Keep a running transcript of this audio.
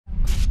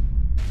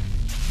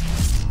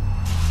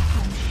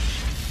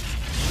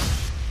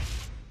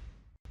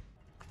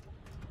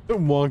The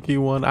wonky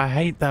one. I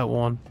hate that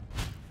one.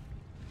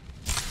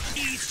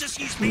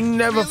 Excuse me.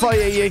 Never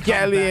fire your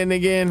galleon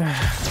again. Am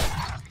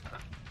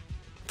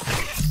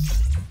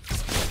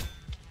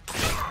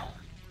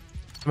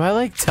I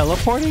like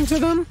teleporting to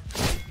them?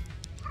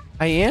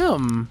 I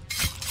am.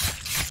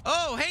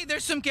 Oh, hey,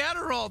 there's some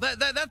Gatterall.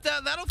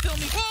 That'll fill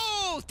me.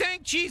 Whoa,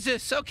 thank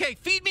Jesus. Okay,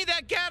 feed me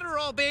that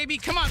Gatterall, baby.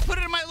 Come on, put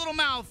it in my little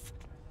mouth.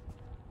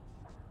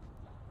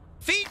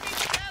 Feed me the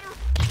Gatterall.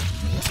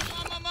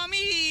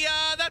 Mommy,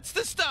 that's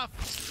the stuff.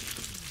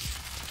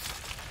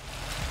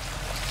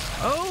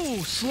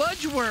 Oh,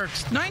 Sludge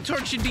Works.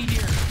 Ninetorque should be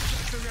here.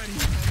 Already,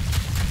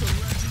 the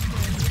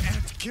legendary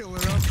ant killer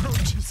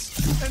approaches,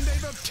 and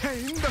they've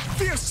obtained the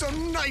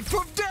fearsome knife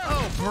of death.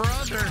 Oh,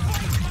 brother.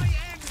 Fight, my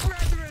ant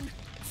brethren!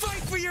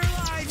 Fight for your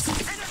lives and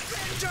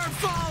avenge our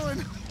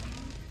fallen!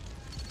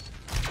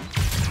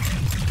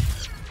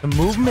 The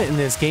movement in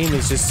this game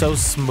is just so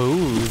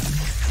smooth.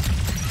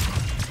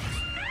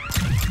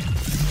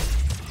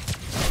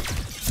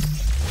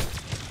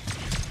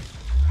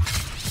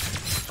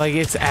 Like,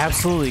 it's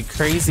absolutely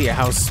crazy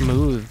how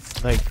smooth,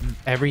 like,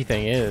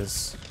 everything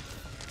is.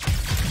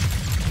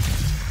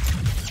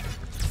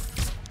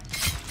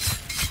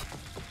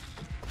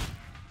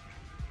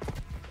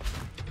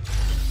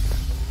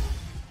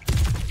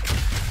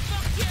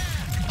 Fuck yeah!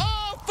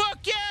 Oh,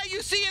 fuck yeah!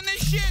 You seeing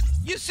this shit?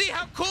 You see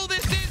how cool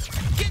this is?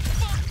 Get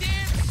fucked,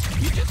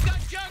 Ants! You just got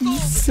juggled!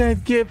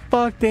 Said get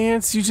fucked,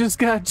 Ants. You just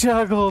got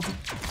juggled.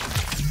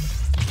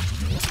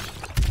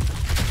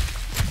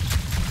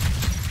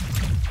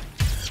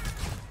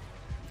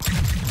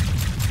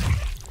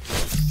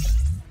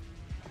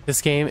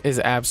 This game is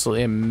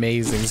absolutely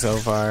amazing so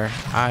far.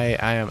 I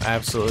am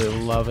absolutely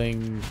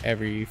loving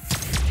every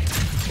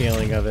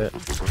feeling of it.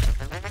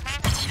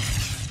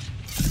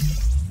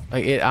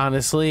 Like, it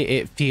honestly,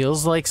 it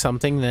feels like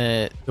something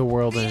that the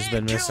world has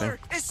been missing.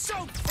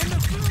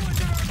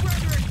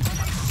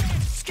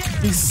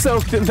 He's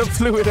soaked in the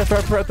fluid of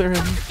our brethren.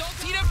 Don't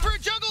heat up for a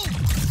juggle!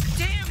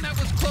 Damn, that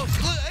was close.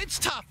 It's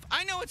tough.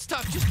 I know it's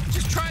tough.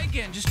 Just try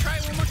again. Just try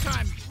it one more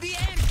time. The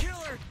ant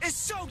killer is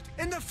soaked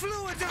in the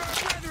fluids of our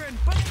brethren,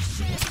 but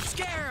they shan't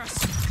scare us.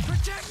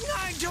 Protect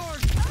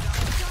Ninetorque at all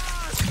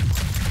costs.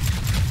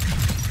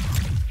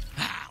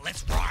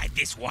 Let's ride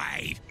this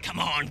wave. Come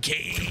on,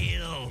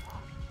 kill.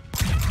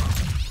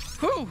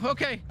 Whew,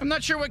 okay. I'm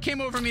not sure what came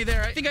over me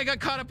there. I think I got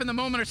caught up in the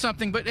moment or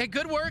something, but hey,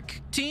 good work,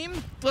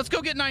 team. Let's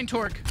go get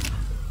Ninetorque.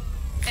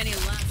 Any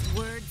last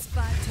words,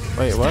 Five-Torque?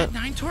 Wait, what? Is that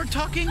Ninetorque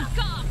talking?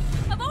 Fuck off!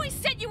 I've always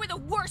said you were the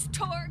worst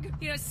Torg.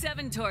 You know,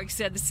 Seven-Torque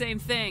said the same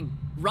thing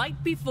right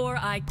before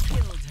I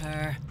killed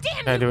her.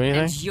 Damn Can I do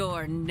anything? And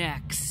you're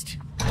next.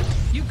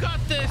 You got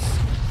this.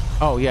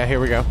 Oh, yeah, here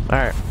we go. All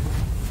right.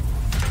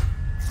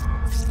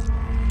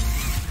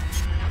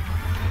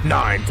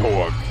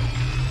 Ninetorque.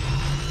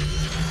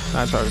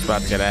 Ninetorque's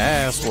about to get her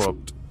ass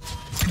whooped.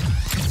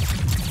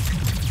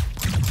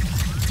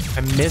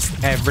 I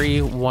missed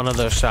every one of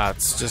those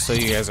shots, just so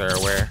you guys are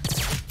aware.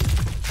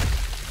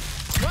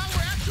 Well,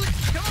 we're actually,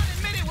 come on,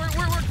 admit it,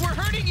 we're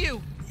hurting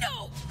you.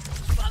 No!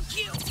 Fuck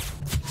you!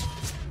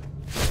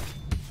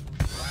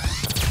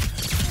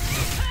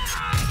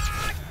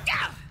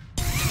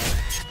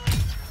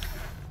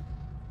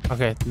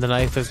 Okay, the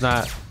knife is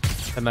not.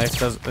 The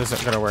knife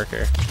isn't gonna work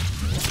here.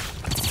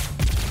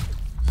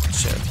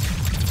 Shit.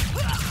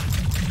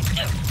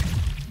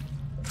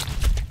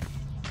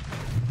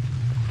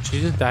 Did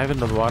you just dive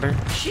into the water?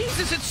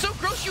 Jesus, it's so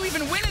gross you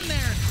even went in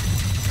there.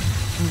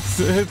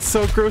 It's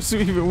so gross you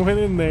even went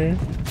in there.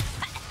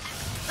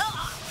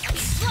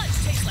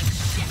 Sludge tastes like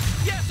shit.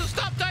 Yeah, so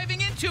stop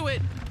diving into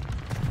it.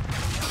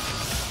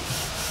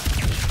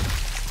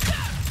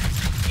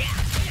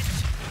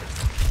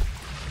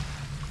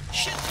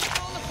 Shit,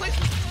 fall in the place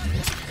with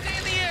sludge. Stay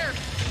in the air.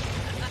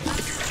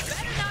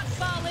 Better not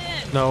fall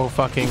in. No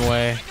fucking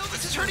way. I know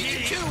this is hurting you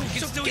too,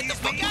 so get the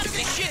fuck out of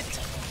this shit.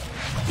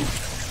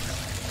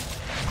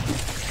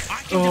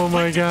 Oh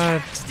my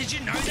god. Did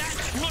you know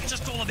that? I'm not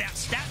just all about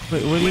stabbing.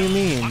 Wait, what do you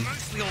mean? I'm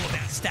mostly all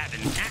about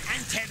stabbing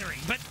and tethering,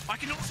 but I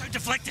can also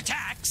deflect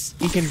attacks.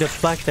 You can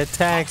deflect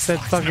attacks.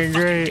 That's fucking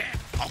great.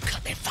 I'll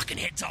cut their fucking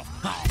heads off.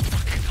 I'll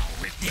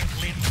rip their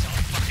limbs.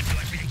 I'll fucking do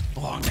everything.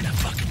 Oh, I'm gonna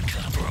fucking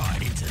come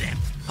right into them.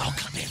 I'll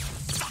cut their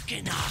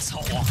fucking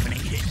asshole off and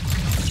eat it.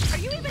 Are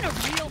you even a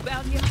real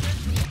bounty hunter?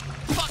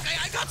 Fuck,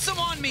 I got some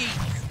on me.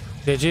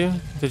 Did you?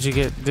 Did you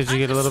get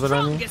a little bit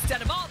on you? Strongest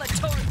out of all the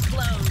Torg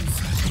clones.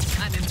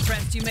 I'm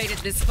impressed you made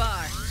it this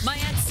far. My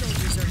ant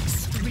soldiers are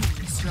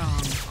extremely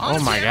strong.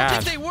 Honestly, my I don't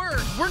God. think they were.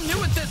 We're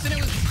new at this, and it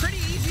was pretty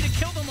easy to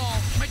kill them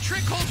all. My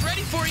trick hole's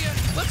ready for you.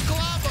 Let's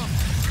glob them.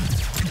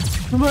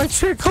 My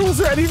trick hole's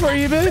ready for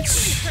you,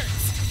 bitch.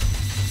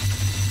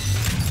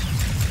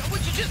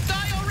 Would you just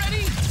die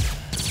already?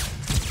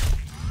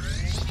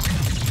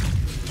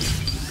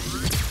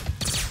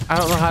 I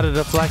don't know how to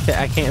deflect it.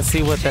 I can't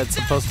see what that's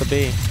supposed to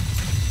be.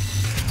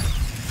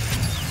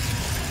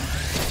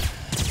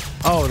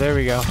 Oh, there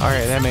we go. All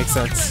right, that makes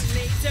sense.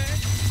 It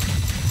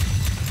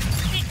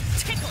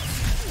tickles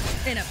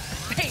in a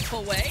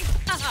painful way.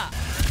 Haha.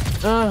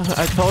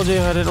 I told you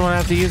I didn't want to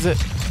have to use it.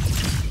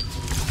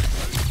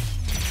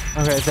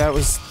 Okay, that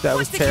was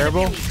What's it gonna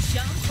terrible. be, a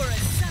jump or a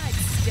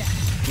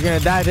sidestep? You're gonna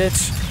die,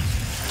 bitch.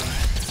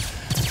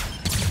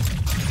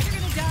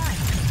 You're gonna die.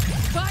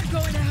 If I'm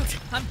going out,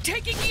 I'm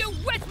taking you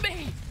with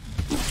me.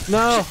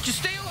 No. Just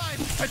stay alive.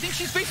 I think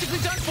she's basically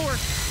done for.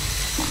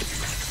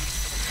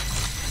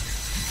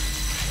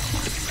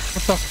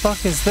 What the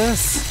fuck is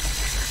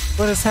this?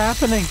 What is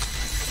happening?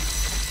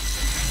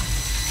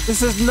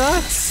 This is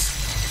nuts.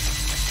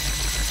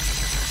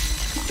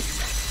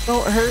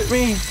 Don't hurt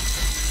me.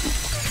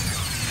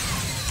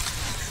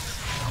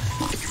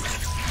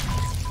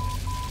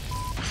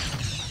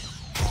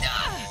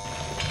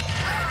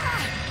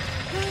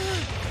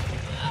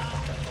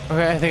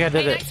 Okay, I think I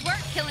did Hey, it. nice work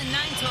killing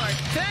 9torg.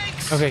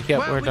 Thanks. Okay, yep,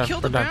 wow, we're we done,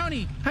 killed we're a done.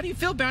 bounty. How do you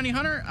feel, bounty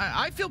hunter?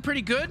 I feel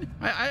pretty good.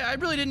 I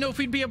really didn't know if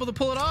we'd be able to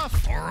pull it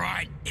off. All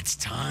right, it's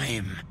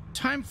time.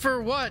 Time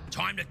for what?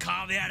 Time to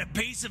carve out a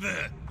piece of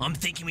her. I'm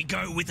thinking we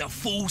go with a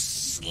full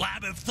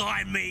slab of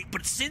thigh meat,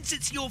 but since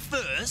it's your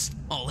first,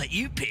 I'll let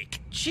you pick.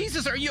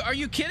 Jesus, are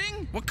you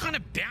kidding? What kind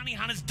of bounty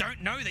hunters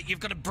don't know that you've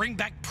got to bring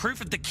back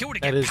proof of the kill to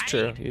That get is paid?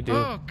 true. You do.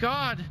 Oh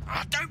God.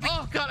 Don't be.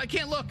 Oh God, I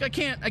can't look. I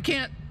can't.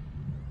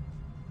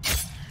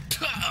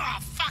 Oh,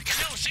 fucking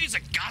hell, she's a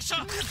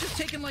gusher. Just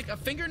taking like a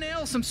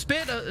fingernail, some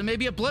spit,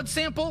 maybe a blood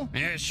sample.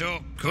 Yeah, sure.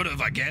 Could have,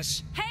 I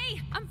guess.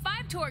 Hey, I'm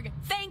 5torg.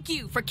 Thank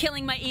you for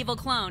killing my evil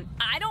clone.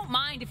 I don't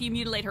mind if you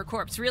mutilate her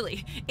corpse,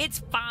 really. It's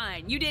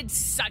fine. You did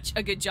such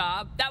a good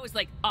job. That was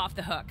like off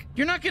the hook.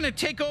 You're not gonna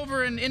take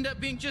over and end up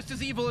being just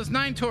as evil as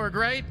 9torg,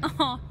 right?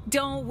 Oh,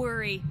 don't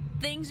worry.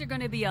 Things are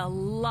gonna be a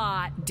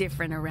lot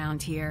different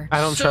around here. I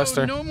don't trust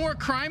her. No more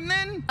crime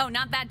then? Oh,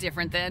 not that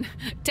different then.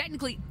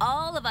 Technically,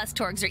 all of us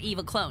Torgs are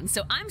evil clones,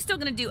 so I'm still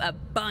gonna do a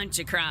bunch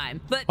of crime.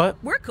 But What?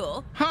 we're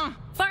cool. Huh?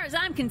 Far as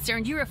I'm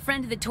concerned, you're a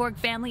friend of the Torg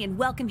family and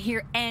welcome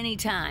here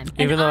anytime.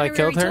 Even An though I honorary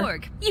killed her?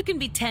 Torg. You can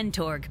be 10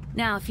 Torg.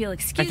 Now, if you'll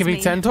excuse can be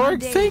me, 10 my Torg?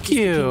 day Thank just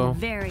became you.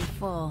 Very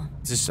full.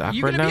 Is this You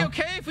awkward gonna be now?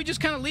 okay if we just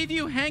kind of leave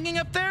you hanging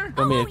up there?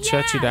 Want me to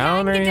shut you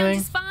down or I can get anything?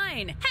 just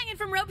fine. Hanging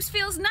from ropes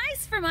feels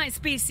nice for my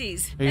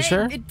species. Are you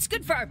sure? It's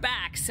good for our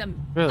backs.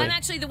 Really? I'm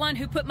actually the one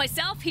who put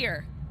myself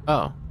here.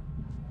 Oh.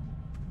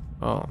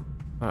 Oh.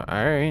 All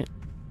right.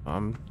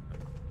 Let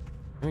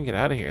me get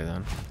out of here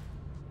then.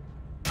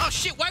 Oh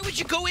shit! Why would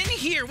you go in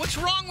here? What's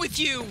wrong with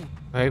you?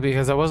 Right,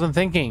 because I wasn't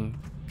thinking.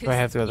 Do I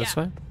have to go this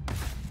Yeah. way?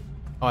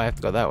 Oh, I have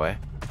to go that way.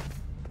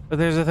 But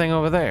there's a thing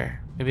over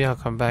there. Maybe I'll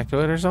come back to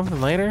it or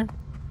something later.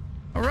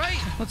 All right,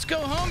 let's go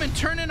home and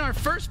turn in our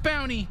first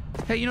bounty.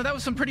 Hey, you know that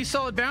was some pretty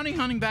solid bounty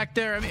hunting back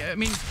there. I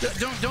mean,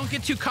 don't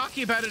get too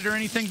cocky about it or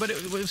anything, but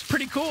it was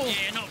pretty cool.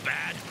 Yeah, not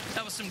bad.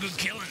 That was some good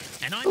killing.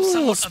 And I'm A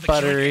little somewhat of a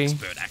killing sputtery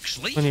expert,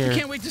 actually. when you're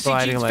Can't wait to see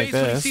gliding Gene's like face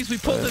when he this. sees we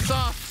pulled but- this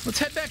off. Let's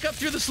head back up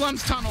through the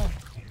slums tunnel.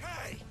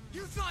 Hey,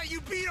 you thought you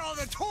beat all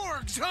the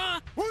Torgs, huh?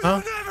 Well,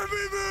 Huh? you'll never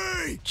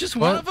be me! Just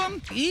one What? of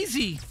them?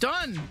 Easy.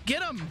 Done.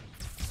 Get him.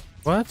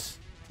 What?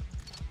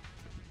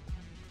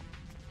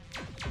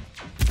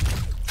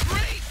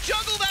 Great.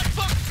 Juggle that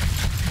fuck.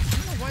 I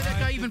don't know why that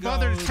guy even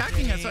bothered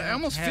attacking us. I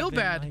almost feel I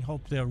bad.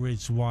 hope there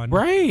is one.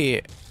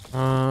 Right.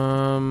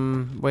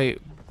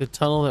 Wait. The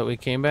tunnel that we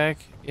came back?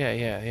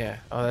 Yeah.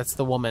 Oh, that's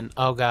the woman.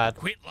 Oh, God.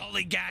 Quit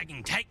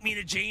lollygagging. Take me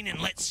to Gene and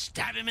let's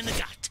stab him in the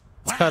gut.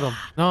 Let's cut him.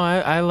 No,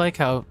 I like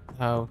how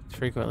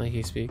frequently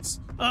he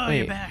speaks. Oh, Wait.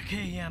 you're back.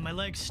 Hey, yeah, my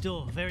leg's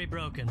still very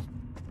broken.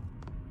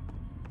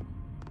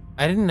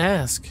 I didn't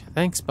ask.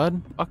 Thanks,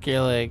 bud. Fuck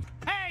your leg.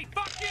 Hey,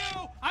 fuck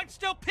you! I'm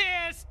still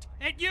pissed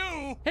at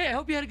you. Hey, I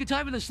hope you had a good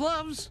time in the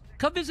slums.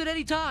 Come visit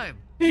any time.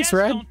 Thanks, Yes,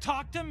 Red. don't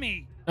talk to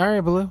me. All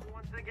right, Blue.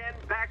 Once again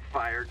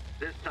backfired,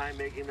 this time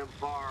making them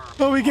far.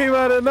 Oh, we came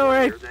out of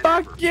nowhere. than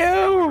Fuck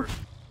ever. you!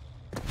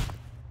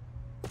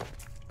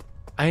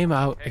 I am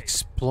out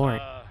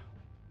exploring.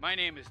 My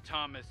name is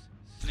Thomas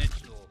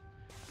Snitchdle,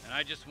 and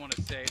I just want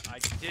to say I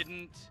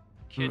didn't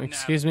kidnap.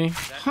 Excuse me? That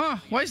Huh?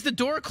 Why is the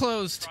door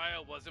closed?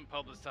 trial wasn't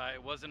publicized.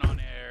 It wasn't on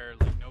air.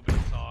 Like nobody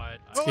saw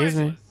it. Excuse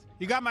me?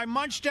 You got my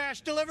munch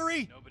dash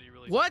delivery? Nobody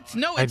really. What? Saw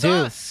it. No, I it's do.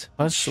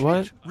 us.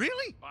 What?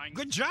 Really?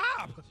 Good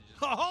job.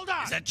 Oh, hold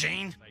on. Is that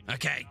Gene?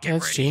 Okay, get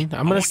That's ready. Gene. I'm I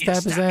gonna want you to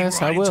stab his me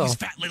ass. Right I into will. his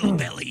fat little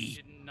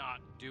belly. Did not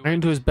do Right it.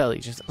 into his belly.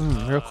 Just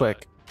real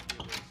quick.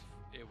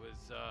 It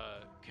was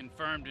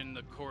confirmed in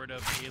the court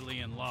of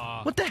alien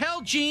law. What the hell,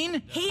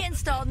 Gene? He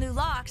installed new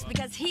locks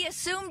because he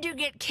assumed you'd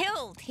get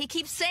killed. He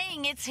keeps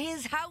saying it's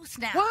his house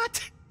now.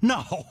 What?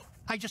 No.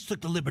 I just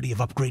took the liberty of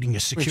upgrading your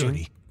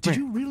security. Did Wait.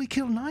 you really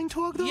kill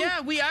 9torg, though?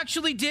 Yeah, we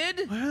actually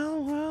did.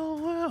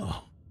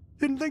 Well.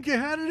 Didn't think you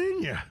had it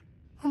in you.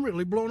 I'm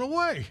really blown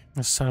away.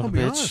 That son of I'll a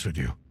be honest bitch. with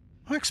you.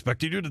 I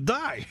expected you to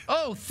die.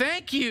 Oh,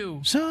 thank you.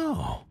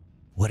 So,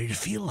 what did it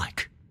feel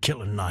like,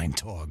 killing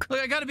 9torg? Look,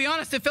 I gotta be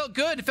honest, it felt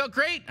good. It felt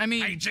great. I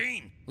mean, Hey,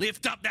 Gene,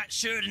 lift up that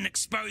shirt and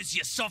expose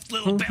your soft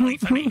little belly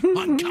for me.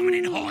 I'm coming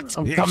in hot.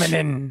 I'm coming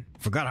in.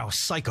 Forgot how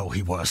psycho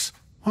he was.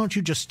 Why don't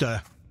you just,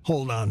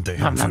 hold on to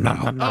him for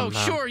now? oh,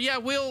 sure, yeah,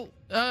 we'll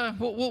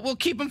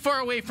keep him far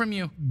away from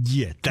you.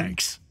 Yeah,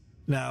 thanks.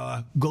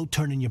 Now, go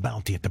turn in your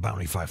bounty at the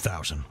Bounty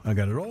 5000. I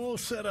got it all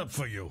set up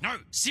for you. No,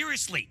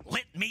 seriously,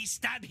 let me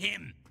stab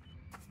him.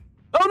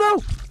 Oh,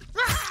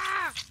 no!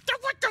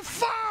 What the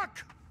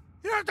fuck?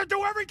 You have to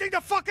do everything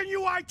the fucking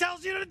UI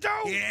tells you to do?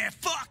 Yeah.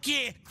 Fuck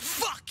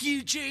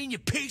you, Gene, you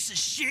piece of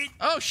shit.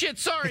 Oh, shit,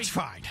 sorry. It's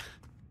fine.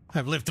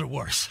 I've lived through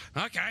worse.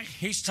 Okay,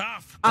 he's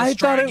tough. I Let's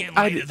try thought again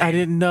later, I then.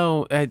 didn't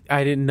know.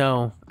 I didn't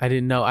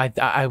know.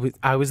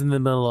 I was in the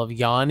middle of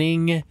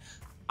yawning.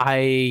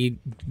 I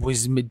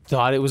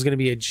thought it was gonna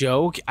be a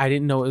joke. I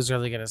didn't know it was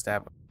really gonna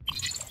stab him.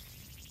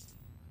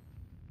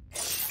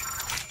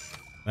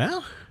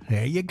 Well,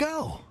 there you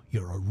go.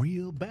 You're a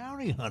real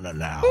bounty hunter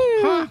now.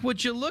 Huh,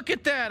 would you look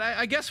at that?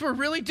 I guess we're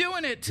really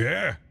doing it.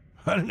 Yeah.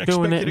 I didn't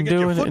Doing expect it you to and get your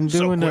doing it footing and so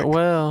doing it quick.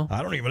 well.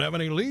 I don't even have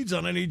any leads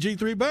on any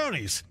G3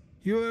 bounties.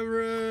 You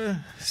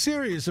ever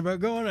serious about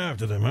going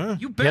after them, huh?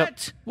 You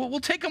bet. We'll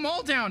take them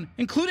all down,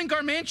 including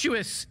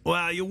Garmantuous.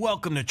 Well, you're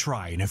welcome to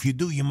try, and if you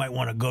do, you might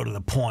want to go to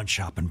the pawn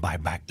shop and buy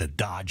back the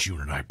Dodge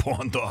unit I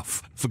pawned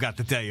off. Forgot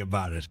to tell you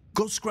about it.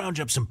 Go scrounge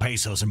up some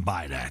pesos and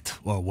buy that,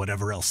 or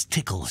whatever else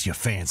tickles your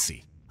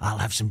fancy. I'll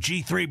have some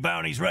G3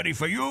 bounties ready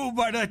for you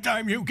by the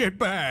time you get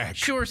back.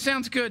 Sure,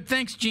 sounds good.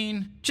 Thanks,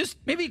 Gene. Just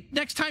maybe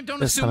next time don't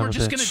This assume son we're of a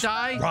just bitch.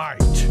 gonna die.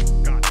 Right.